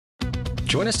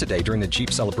Join us today during the Jeep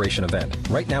Celebration event.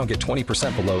 Right now, get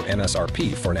 20% below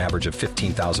MSRP for an average of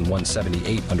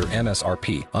 $15,178 under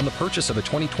MSRP on the purchase of a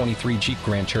 2023 Jeep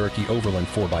Grand Cherokee Overland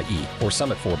 4xE or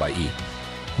Summit 4xE.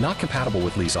 Not compatible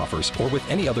with lease offers or with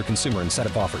any other consumer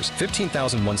incentive offers.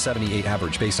 $15,178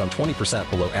 average based on 20%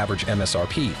 below average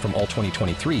MSRP from all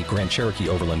 2023 Grand Cherokee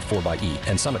Overland 4xE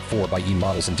and Summit 4xE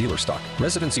models in dealer stock.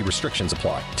 Residency restrictions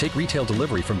apply. Take retail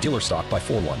delivery from dealer stock by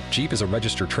 4/1. Jeep is a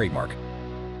registered trademark.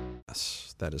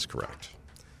 Yes, that is correct.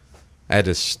 I had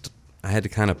to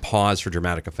kind of pause for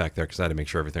dramatic effect there because I had to make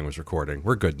sure everything was recording.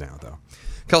 We're good now, though.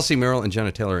 Kelsie, Merrill, and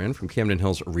Jenna Taylor are in from Camden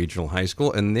Hills Regional High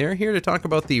School, and they're here to talk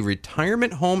about the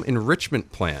Retirement Home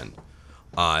Enrichment Plan.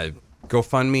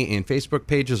 GoFundMe and Facebook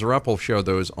pages are up. We'll show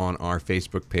those on our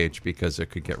Facebook page because it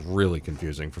could get really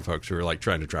confusing for folks who are like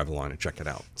trying to drive along and check it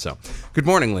out. So, good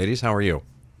morning, ladies. How are you?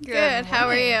 Good. How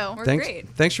are you? We're great.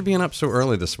 Thanks for being up so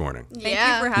early this morning. Thank you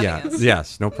for having us.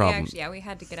 Yes, no problem. We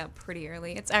had to get up pretty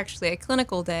early. It's actually a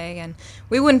clinical day, and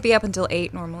we wouldn't be up until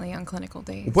 8 normally on clinical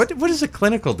days. What is a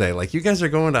clinical day? Like, you guys are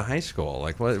going to high school.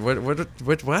 Like, what?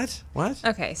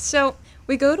 Okay, so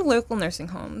we go to local nursing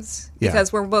homes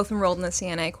because we're both enrolled in the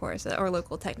CNA course at our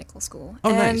local technical school.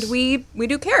 Oh, and nice. we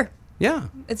do care. Yeah.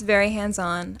 It's very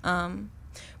hands-on.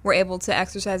 We're able to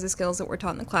exercise the skills that we're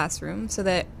taught in the classroom so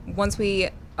that once we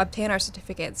obtain our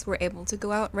certificates, we're able to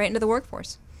go out right into the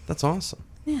workforce. That's awesome.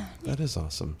 Yeah. That is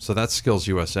awesome. So that's Skills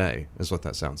USA is what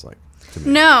that sounds like to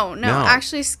me. No.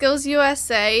 Actually, Skills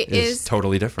USA is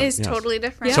totally different. Is totally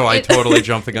different. Yeah. So I totally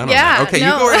jumped the gun on that. Okay,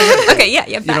 no. you go right ahead. Okay, yeah.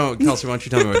 Kelsie, why don't you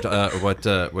tell me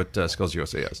what Skills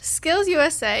USA is? Skills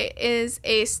USA is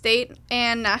a state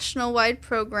and national-wide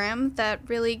program that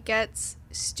really gets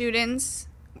students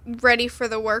ready for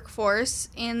the workforce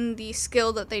in the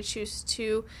skill that they choose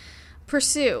to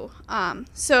pursue.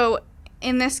 So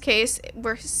in this case,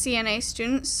 we're CNA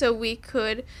students, so we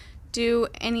could do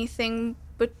anything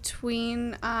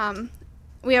between,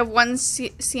 we have one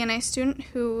CNA student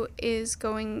who is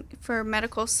going for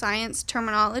medical science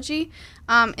terminology.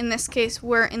 In this case,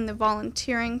 we're in the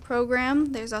volunteering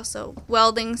program. There's also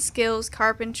welding skills,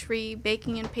 carpentry,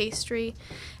 baking and pastry,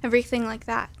 everything like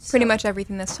that. Pretty much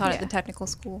everything that's taught at the technical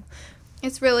school.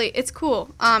 It's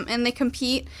cool. And they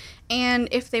compete, and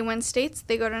if they win states,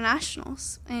 they go to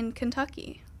nationals in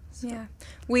Kentucky. So. Yeah.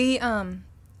 We,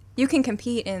 you can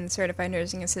compete in certified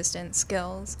nursing assistant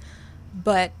skills,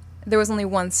 but there was only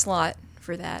one slot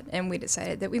for that, and we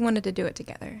decided that we wanted to do it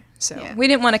together. So we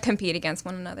didn't want to compete against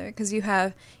one another because you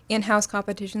have in-house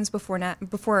competitions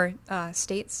before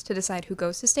states to decide who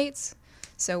goes to states.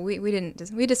 So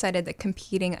we decided that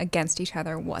competing against each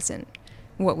other wasn't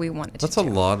what we wanted to do. That's a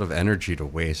lot of energy to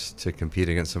waste to compete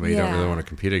against somebody you don't really want to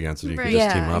compete against. So you can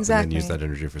just team up and then use that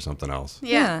energy for something else.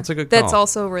 Yeah. That's a good call. That's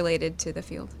also related to the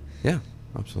field. Yeah,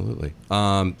 absolutely.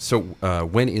 So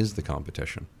when is the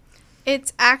competition?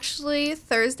 It's actually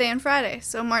Thursday and Friday,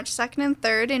 so March 2nd and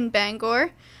 3rd in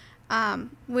Bangor.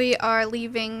 We are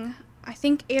leaving, I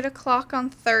think, 8 o'clock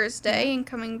on Thursday and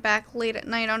coming back late at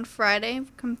night on Friday,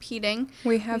 competing.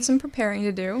 We have some preparing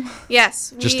to do.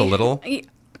 Yes. Just a little?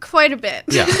 Quite a bit.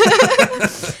 Yeah.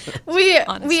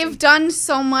 We have done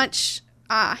so much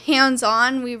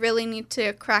hands-on. We really need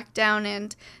to crack down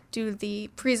and do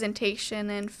the presentation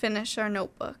and finish our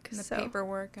notebook. And the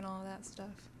paperwork and all that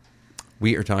stuff.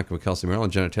 We are talking with Kelsie, Merrill,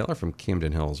 and Jenna Taylor from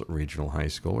Camden Hills Regional High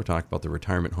School. We're talking about the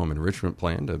Retirement Home Enrichment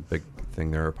Plan, a big thing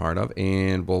they're a part of,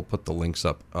 and we'll put the links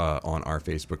up on our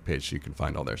Facebook page so you can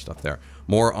find all their stuff there.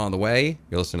 More on the way.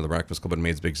 You're listening to The Breakfast Club at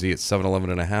Maine's Big Z. It's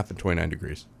 7:11.5 and 29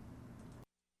 degrees.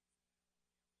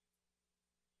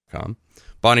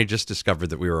 Bonnie just discovered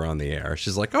that we were on the air.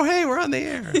 She's like, oh, hey, we're on the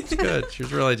air. It's good. She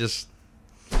was really just,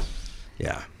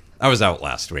 I was out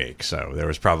last week, so there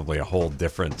was probably a whole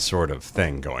different sort of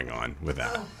thing going on with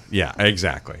that. Yeah,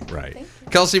 exactly. Right.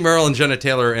 Kelsie, Merrill, and Jenna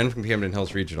Taylor are in from Camden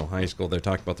Hills Regional High School. They're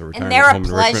talking about the Retirement Home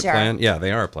Enrichment Plan. Yeah,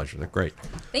 they are a pleasure. They're great.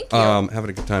 Thank you.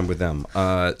 Having a good time with them.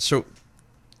 So,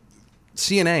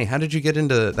 CNA, how did you get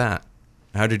into that?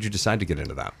 How did you decide to get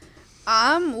into that?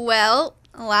 Well,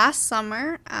 last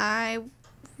summer, I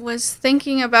was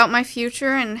thinking about my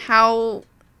future and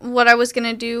what I was going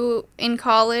to do in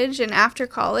college and after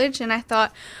college, and I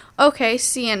thought, okay,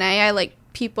 CNA, I like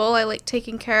people. I like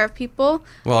taking care of people.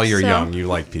 Well, you're young. You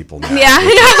like people now. Yeah.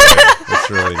 That's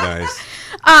really nice.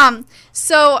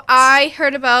 So I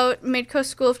heard about Midcoast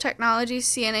School of Technology's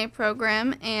CNA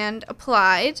program and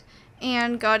applied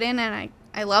and got in, and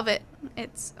I love it.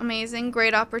 It's amazing.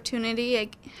 Great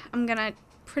opportunity. I'm going to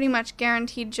pretty much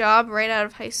guaranteed job right out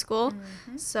of high school.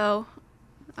 Mm-hmm. So,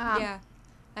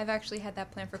 I've actually had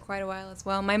that plan for quite a while as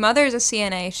well. My mother is a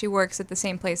CNA. She works at the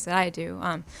same place that I do.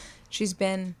 She's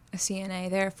been a CNA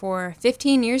there for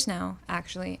 15 years now,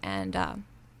 actually. And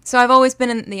so I've always been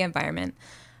in the environment.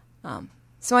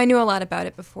 So I knew a lot about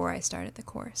it before I started the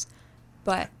course.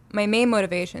 But my main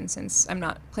motivation, since I'm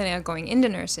not planning on going into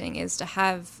nursing, is to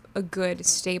have a good,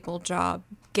 stable job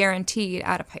guaranteed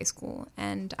out of high school.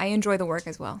 And I enjoy the work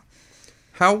as well.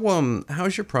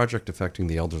 How's your project affecting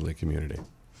the elderly community?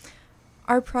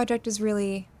 Our project is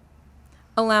really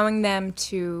allowing them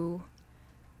to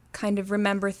kind of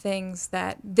remember things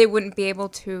that they wouldn't be able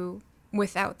to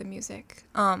without the music.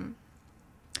 Kelsie.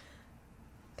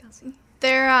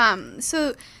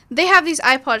 So they have these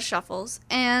iPod shuffles,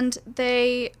 and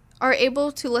they are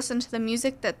able to listen to the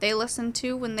music that they listened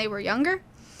to when they were younger.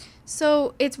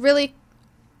 So it's really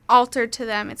altered to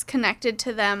them. It's connected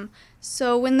to them.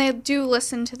 So when they do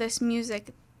listen to this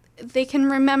music, they can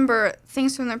remember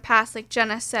things from their past, like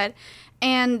Jenna said,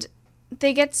 and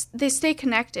they stay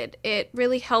connected. It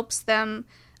really helps them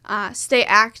stay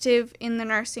active in the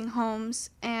nursing homes,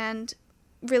 and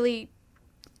really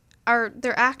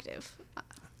they're active.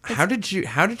 How did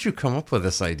you come up with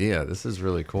this idea? This is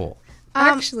really cool.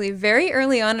 Actually, very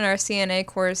early on in our CNA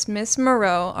course, Miss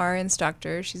Merrill, our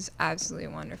instructor, she's absolutely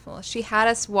wonderful. She had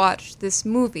us watch this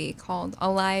movie called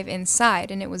Alive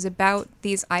Inside, and it was about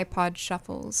these iPod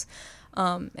shuffles.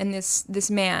 And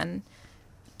this man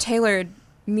tailored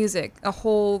music, a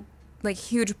whole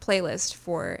huge playlist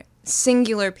for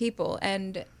singular people.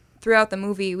 And throughout the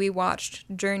movie, we watched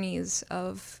journeys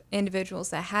of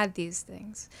individuals that had these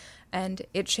things, and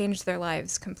it changed their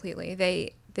lives completely.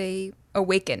 They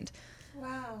awakened.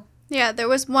 Wow. Yeah, there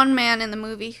was one man in the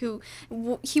movie who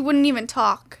he wouldn't even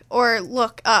talk or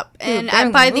look up,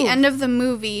 and by the end of the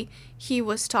movie, he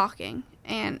was talking,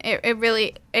 and it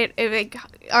really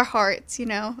our hearts,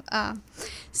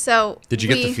 So did you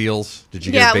get the feels? Did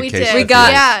you get a big case? Yeah, we we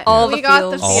did. All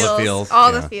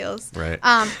the feels. Right.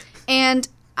 And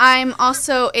I'm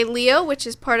also a Leo, which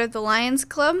is part of the Lions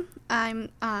Club. I'm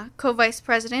co-vice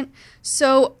president.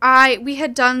 So we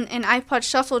had done an iPod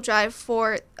shuffle drive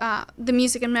for the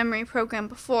Music and Memory program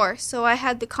before, so I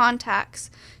had the contacts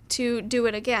to do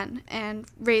it again and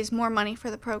raise more money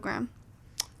for the program.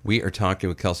 We are talking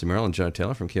with Kelsie, Merrill, and Jenna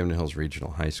Taylor from Camden Hills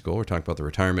Regional High School. We're talking about the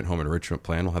Retirement Home Enrichment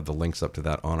Plan. We'll have the links up to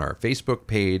that on our Facebook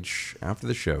page after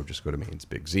the show. Just go to Maine's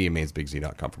Big Z,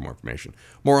 mainsbigz.com for more information.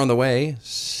 More on the way,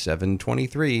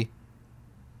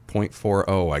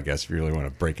 723.40, I guess, if you really want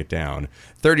to break it down.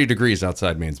 30 degrees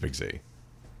outside Maine's Big Z.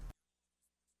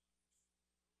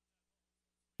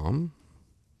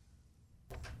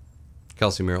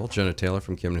 Kelsie, Merrill, Jenna Taylor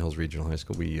from Camden Hills Regional High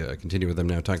School. We continue with them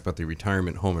now, talking about the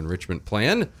Retirement Home Enrichment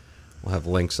Plan. We'll have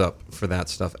links up for that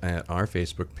stuff at our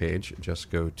Facebook page.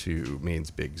 Just go to Maine's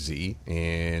Big Z,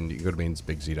 and you can go to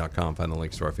mainsbigz.com, find the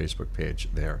links to our Facebook page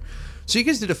there. So you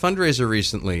guys did a fundraiser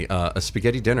recently, a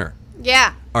spaghetti dinner.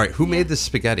 Yeah. All right, who made this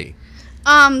spaghetti?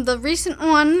 The recent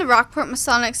one, the Rockport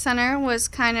Masonic Center, was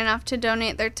kind enough to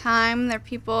donate their time, their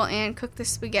people, and cook the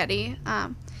spaghetti.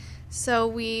 So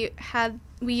we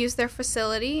used their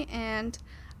facility, and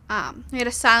we had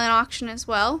a silent auction as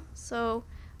well. So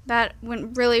that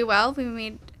went really well. We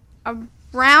made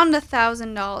around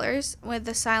 $1,000 with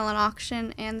the silent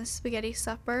auction and the spaghetti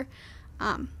supper.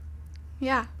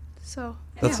 Yeah. So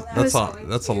that's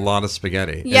a lot of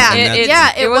spaghetti.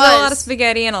 Yeah, it was a lot of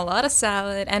spaghetti and a lot of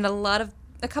salad and a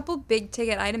couple big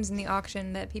ticket items in the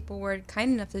auction that people were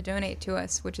kind enough to donate to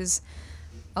us, which is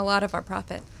a lot of our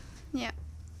profit. Yeah.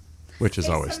 Which is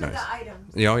always nice.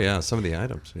 Oh yeah, some of the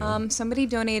items. Yeah. Somebody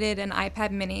donated an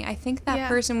iPad Mini. I think that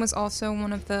person was also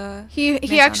one of the.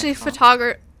 He actually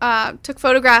took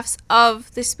photographs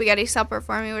of the spaghetti supper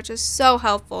for me, which is so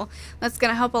helpful. That's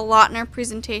gonna help a lot in our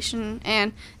presentation.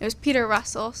 And it was Peter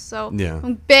Russell, so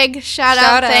big shout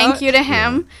out, thank you to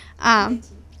him.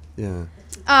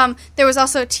 There was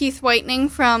also teeth whitening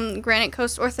from Granite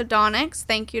Coast Orthodontics.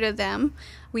 Thank you to them.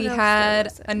 We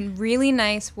had a really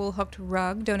nice wool-hooked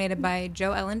rug donated by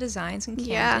Joe Ellen Designs in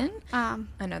Camden. Yeah.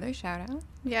 Another shout-out.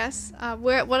 Yes.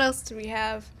 What else do we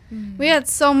have? We had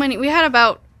so many. We had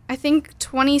about, I think,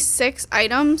 26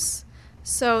 items.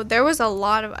 So there was a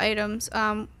lot of items.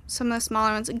 Some of the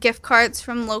smaller ones, gift cards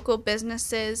from local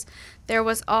businesses. There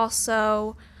was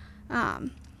also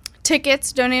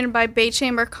tickets donated by Bay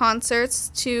Chamber Concerts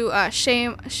to Shea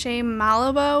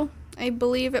Malibu, I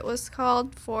believe it was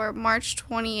called, for March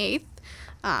 28th.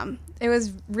 It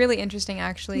was really interesting,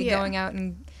 actually, going out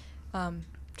and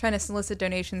trying to solicit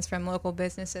donations from local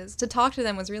businesses. To talk to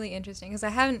them was really interesting, because I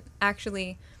haven't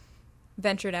actually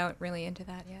ventured out really into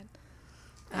that yet.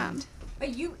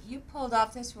 But you pulled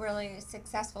off this really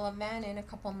successful event in a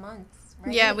couple months,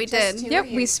 right? Yeah, we did.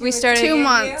 Yep, we started 2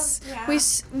 months. Yeah.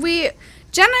 We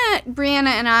Jenna, Brianna,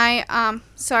 and I.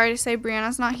 Sorry to say,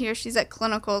 Brianna's not here. She's at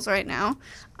clinicals right now.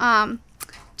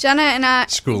 Jenna and I.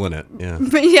 Schooling it, yeah.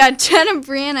 Yeah, Jenna,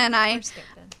 Brianna, and I.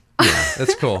 Yeah,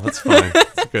 that's cool. That's fine.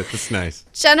 That's good. That's nice.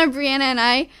 Jenna, Brianna, and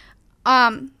I.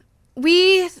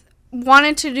 We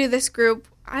wanted to do this group.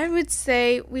 I would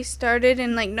say we started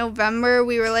in like November.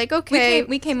 We were like, okay.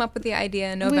 We came up with the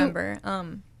idea in November.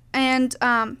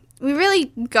 We really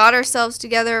got ourselves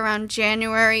together around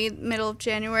January, middle of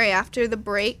January after the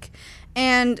break.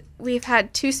 And we've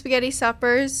had 2 spaghetti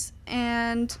suppers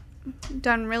and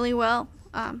done really well.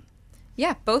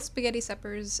 Yeah, both spaghetti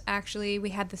suppers, actually, we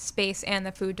had the space and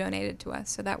the food donated to us,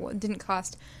 so that didn't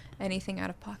cost anything out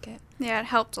of pocket. Yeah, it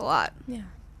helped a lot. Yeah.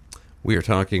 We are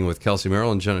talking with Kelsie,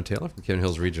 Merrill, and Jenna Taylor from Camden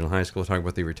Hills Regional High School, talking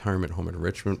about the Retirement Home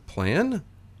Enrichment Plan.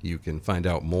 You can find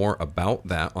out more about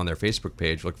that on their Facebook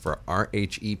page. Look for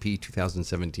RHEP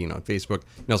 2017 on Facebook.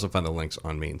 You can also find the links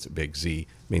on Maine's Big Z,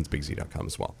 mainsbigz.com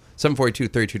as well. 742,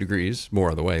 32 degrees,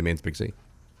 more on the way, Maine's Big Z.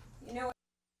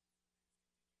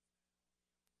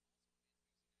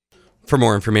 For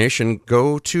more information,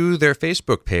 go to their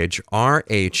Facebook page,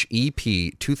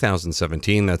 RHEP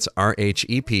 2017. That's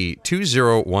RHEP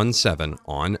 2017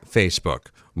 on Facebook.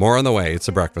 More on the way. It's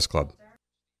the Breakfast Club.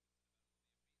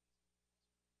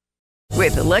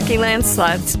 With the Lucky Land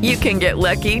Slots, you can get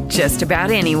lucky just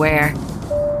about anywhere.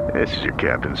 This is your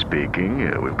captain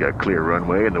speaking. We've got clear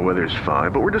runway and the weather's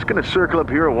fine, but we're just going to circle up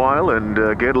here a while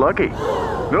and get lucky.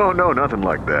 No, nothing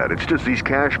like that. It's just these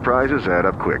cash prizes add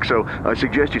up quick. So I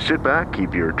suggest you sit back,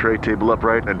 keep your tray table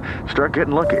upright, and start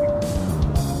getting lucky.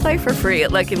 Play for free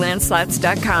at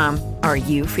LuckyLandSlots.com. Are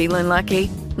you feeling lucky?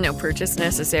 No purchase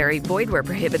necessary. Void where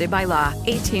prohibited by law.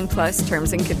 18+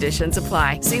 terms and conditions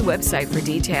apply. See website for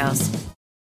details.